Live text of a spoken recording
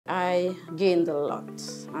I gained a lot.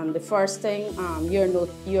 And the first thing,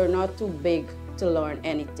 you're not too big to learn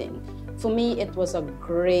anything. For me, it was a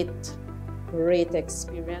great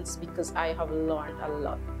experience because I have learned a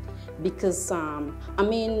lot. Because, I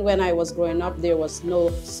mean, when I was growing up, there was no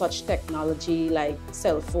such technology like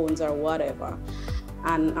cell phones or whatever.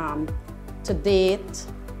 And to date,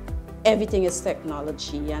 everything is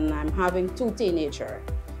technology, and I'm having two teenagers.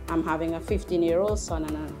 I'm having a 15-year-old son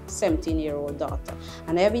and a 17-year-old daughter.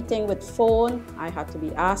 And everything with phone, I had to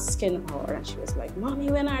be asking her, and she was like,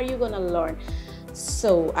 "Mommy, when are you gonna learn?"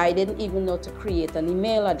 So I didn't even know to create an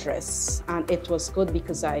email address, and it was good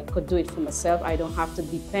because I could do it for myself. I don't have to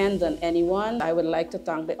depend on anyone. I would like to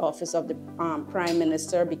thank the Office of the Prime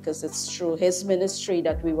Minister because it's through his ministry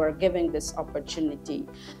that we were giving this opportunity.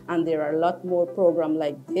 And there are a lot more programs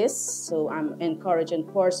like this, so I'm encouraging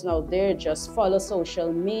person out there, just follow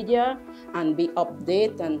social media and be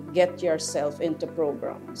updated and get yourself into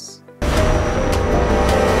programs.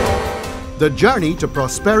 The Journey to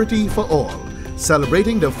Prosperity for All,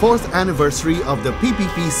 celebrating the 4th anniversary of the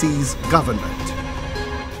PPPC's government.